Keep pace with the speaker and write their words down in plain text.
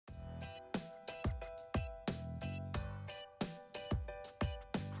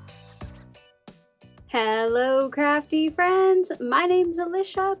Hello crafty friends, my name's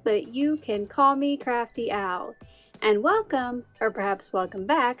Alicia, but you can call me Crafty Owl. And welcome, or perhaps welcome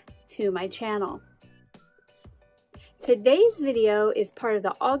back, to my channel. Today's video is part of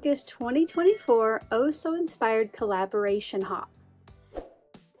the August 2024 Oh So Inspired Collaboration Hop.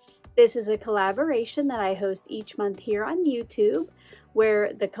 This is a collaboration that I host each month here on YouTube,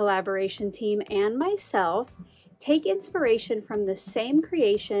 where the collaboration team and myself take inspiration from the same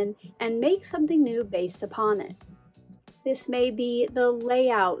creation and make something new based upon it. This may be the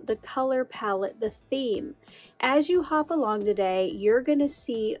layout, the color palette, the theme. As you hop along today, you're going to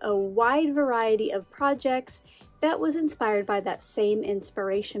see a wide variety of projects that was inspired by that same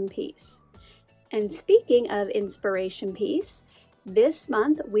inspiration piece. And speaking of inspiration piece, this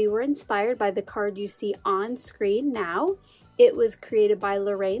month we were inspired by the card you see on screen now. It was created by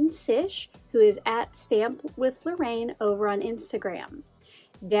Lorraine Sish, who is at Stamp with Lorraine over on Instagram.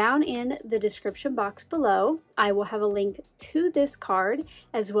 Down in the description box below, I will have a link to this card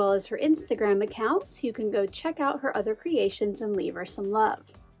as well as her Instagram account, so you can go check out her other creations and leave her some love.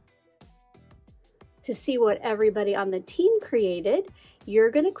 To see what everybody on the team created,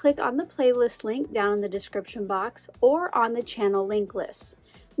 you're going to click on the playlist link down in the description box or on the channel link list.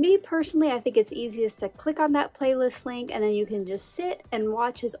 Me personally, I think it's easiest to click on that playlist link and then you can just sit and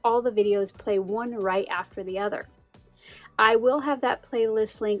watch as all the videos play one right after the other. I will have that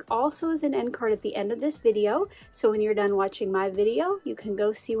playlist link also as an end card at the end of this video, so when you're done watching my video, you can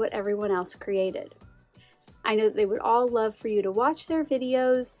go see what everyone else created. I know that they would all love for you to watch their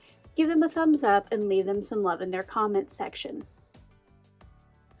videos, give them a thumbs up, and leave them some love in their comment section.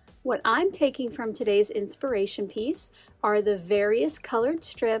 What I'm taking from today's inspiration piece are the various colored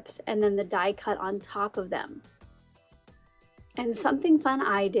strips and then the die cut on top of them. And something fun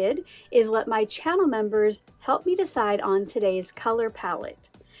I did is let my channel members help me decide on today's color palette.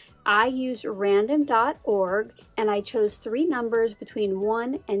 I used random.org and I chose 3 numbers between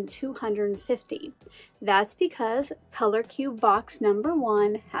 1 and 250. That's because Color Cube box number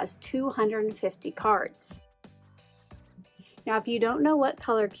 1 has 250 cards. Now, if you don't know what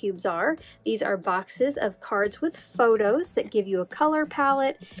color cubes are, these are boxes of cards with photos that give you a color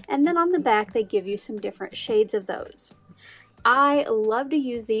palette, and then on the back they give you some different shades of those. I love to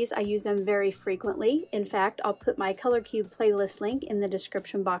use these. I use them very frequently. In fact, I'll put my Color Cube playlist link in the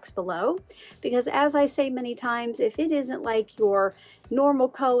description box below, because as I say many times, if it isn't like your normal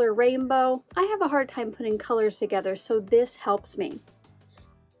color rainbow, I have a hard time putting colors together, so this helps me.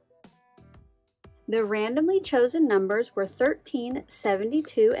 The randomly chosen numbers were 13,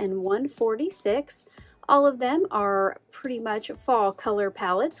 72, and 146. All of them are pretty much fall color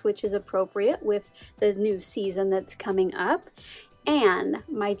palettes, which is appropriate with the new season that's coming up. And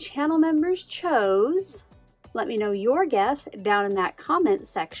my channel members chose, let me know your guess down in that comment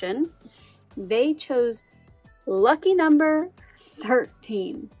section, they chose lucky number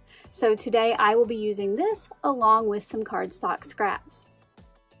 13. So today I will be using this along with some cardstock scraps.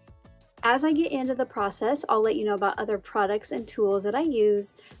 As I get into the process, I'll let you know about other products and tools that I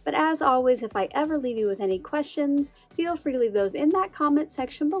use, but as always, if I ever leave you with any questions, feel free to leave those in that comment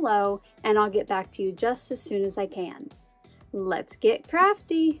section below, and I'll get back to you just as soon as I can. Let's get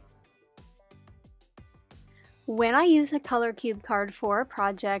crafty! When I use a Color Cube card for a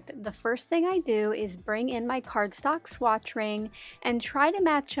project, the first thing I do is bring in my cardstock swatch ring and try to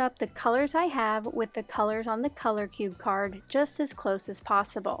match up the colors I have with the colors on the Color Cube card just as close as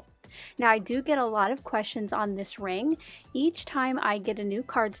possible. Now, I do get a lot of questions on this ring. Each time I get a new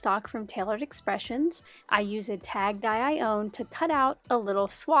cardstock from Tailored Expressions, I use a tag die I own to cut out a little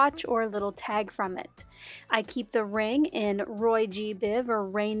swatch or a little tag from it. I keep the ring in Roy G. Biv or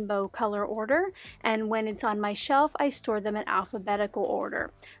rainbow color order, and when it's on my shelf, I store them in alphabetical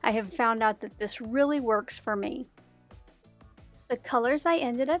order. I have found out that this really works for me. The colors I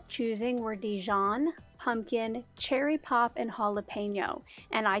ended up choosing were Dijon, Pumpkin, Cherry Pop, and Jalapeno,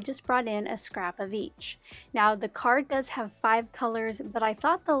 and I just brought in a scrap of each. Now, the card does have 5 colors, but I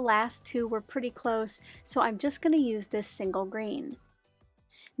thought the last 2 were pretty close, so I'm just going to use this single green.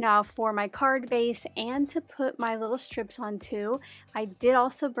 Now, for my card base and to put my little strips onto, I did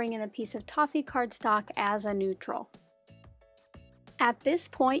also bring in a piece of Toffee cardstock as a neutral. At this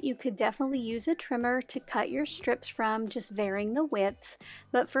point, you could definitely use a trimmer to cut your strips from, just varying the widths,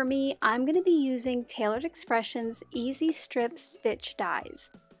 but for me, I'm going to be using Tailored Expressions Easy Strip Stitch dies.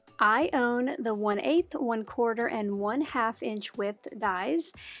 I own the 1/8, 1/4, and 1/2 inch width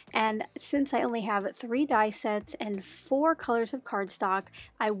dies, and since I only have 3 die sets and 4 colors of cardstock,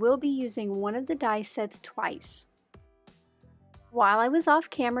 I will be using one of the die sets twice. While I was off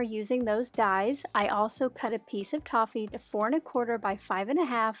camera using those dies, I also cut a piece of toffee to 4 1/4 by 5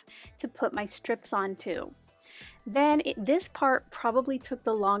 1/2 to put my strips onto. Then this part probably took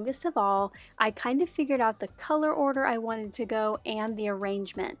the longest of all. I kind of figured out the color order I wanted to go and the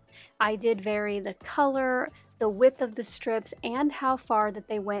arrangement. I did vary the color, the width of the strips, and how far that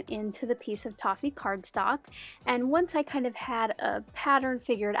they went into the piece of toffee cardstock. And once I kind of had a pattern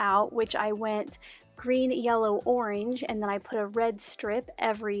figured out, which I went green, yellow, orange, and then I put a red strip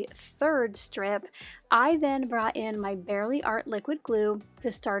every 3rd strip, I then brought in my Barely Art liquid glue to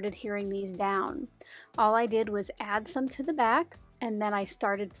start adhering these down. All I did was add some to the back, and then I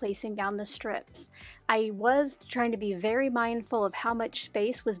started placing down the strips. I was trying to be very mindful of how much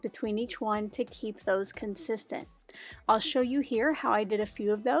space was between each one to keep those consistent. I'll show you here how I did a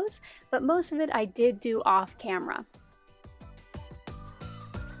few of those, but most of it I did do off camera.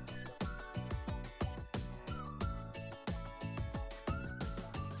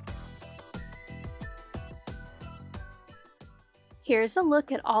 Here's a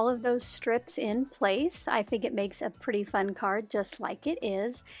look at all of those strips in place. I think it makes a pretty fun card just like it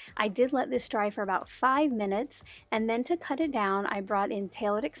is. I did let this dry for about 5 minutes, and then to cut it down I brought in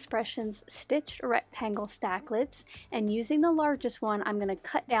Tailored Expressions stitched rectangle stacklets, and using the largest one I'm going to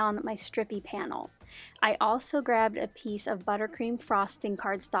cut down my strippy panel. I also grabbed a piece of Buttercream frosting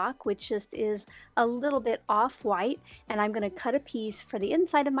cardstock, which just is a little bit off-white, and I'm going to cut a piece for the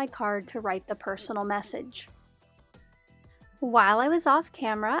inside of my card to write the personal message. While I was off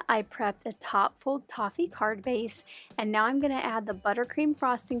camera, I prepped a top fold toffee card base, and now I'm going to add the buttercream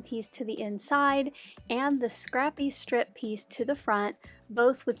frosting piece to the inside and the scrappy strip piece to the front,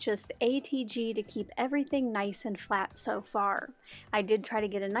 both with just ATG to keep everything nice and flat so far. I did try to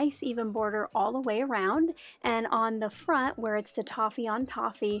get a nice even border all the way around, and on the front where it's the toffee on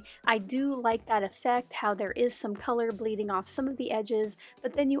toffee, I do like that effect, how there is some color bleeding off some of the edges,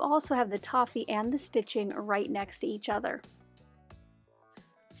 but then you also have the toffee and the stitching right next to each other.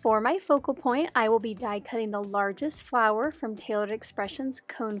 For my focal point, I will be die cutting the largest flower from Tailored Expressions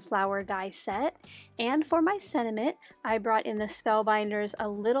Cone Flower die set, and for my sentiment, I brought in the Spellbinders A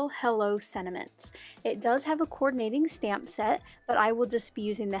Little Hello Sentiments. It does have a coordinating stamp set, but I will just be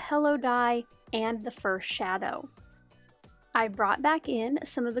using the Hello die and the first shadow. I brought back in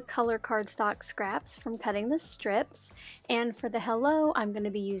some of the color cardstock scraps from cutting the strips, and for the Hello, I'm going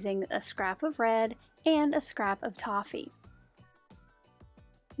to be using a scrap of red and a scrap of toffee.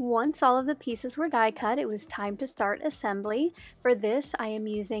 Once all of the pieces were die cut, it was time to start assembly. For this, I am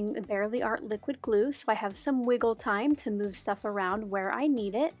using the Barely Art liquid glue, so I have some wiggle time to move stuff around where I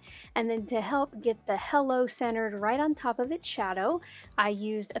need it. And then to help get the hello centered right on top of its shadow, I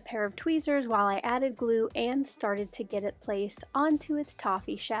used a pair of tweezers while I added glue and started to get it placed onto its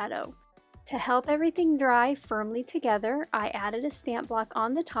toffee shadow. To help everything dry firmly together, I added a stamp block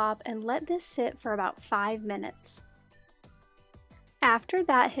on the top and let this sit for about 5 minutes. After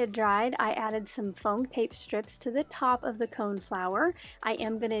that had dried, I added some foam tape strips to the top of the cone flower. I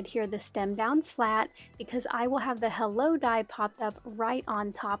am going to adhere the stem down flat because I will have the hello die popped up right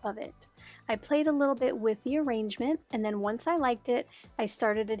on top of it. I played a little bit with the arrangement, and then once I liked it, I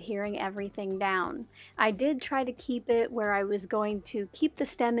started adhering everything down. I did try to keep it where I was going to keep the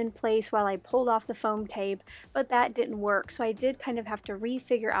stem in place while I pulled off the foam tape, but that didn't work, so I did kind of have to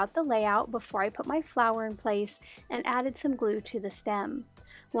refigure out the layout before I put my flower in place and added some glue to the stem.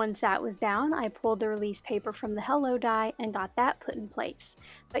 Once that was down, I pulled the release paper from the hello die and got that put in place.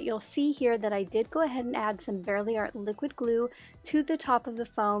 But you'll see here that I did go ahead and add some Barely Art liquid glue to the top of the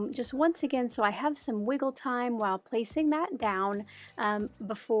foam, just once again so I have some wiggle time while placing that down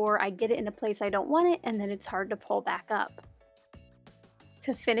before I get it in a place I don't want it, and then it's hard to pull back up.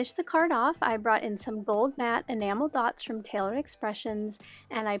 To finish the card off, I brought in some gold matte enamel dots from Tailored Expressions,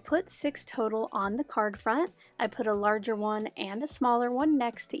 and I put 6 total on the card front. I put a larger one and a smaller one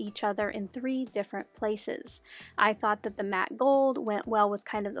next to each other in 3 different places. I thought that the matte gold went well with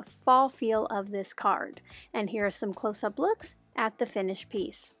kind of the fall feel of this card. And here are some close-up looks at the finished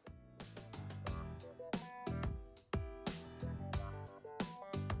piece.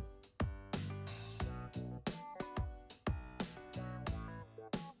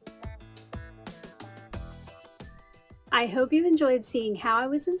 I hope you enjoyed seeing how I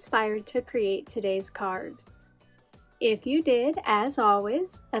was inspired to create today's card. If you did, as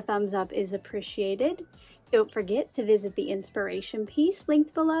always, a thumbs up is appreciated. Don't forget to visit the inspiration piece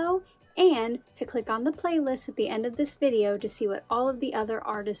linked below and to click on the playlist at the end of this video to see what all of the other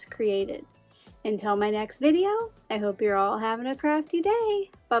artists created. Until my next video, I hope you're all having a crafty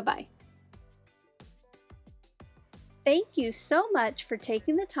day. Bye-bye. Thank you so much for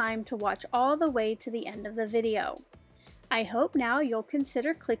taking the time to watch all the way to the end of the video. I hope now you'll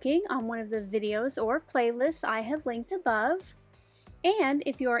consider clicking on one of the videos or playlists I have linked above. And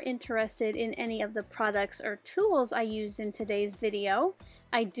if you are interested in any of the products or tools I used in today's video,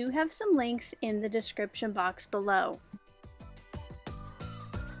 I do have some links in the description box below.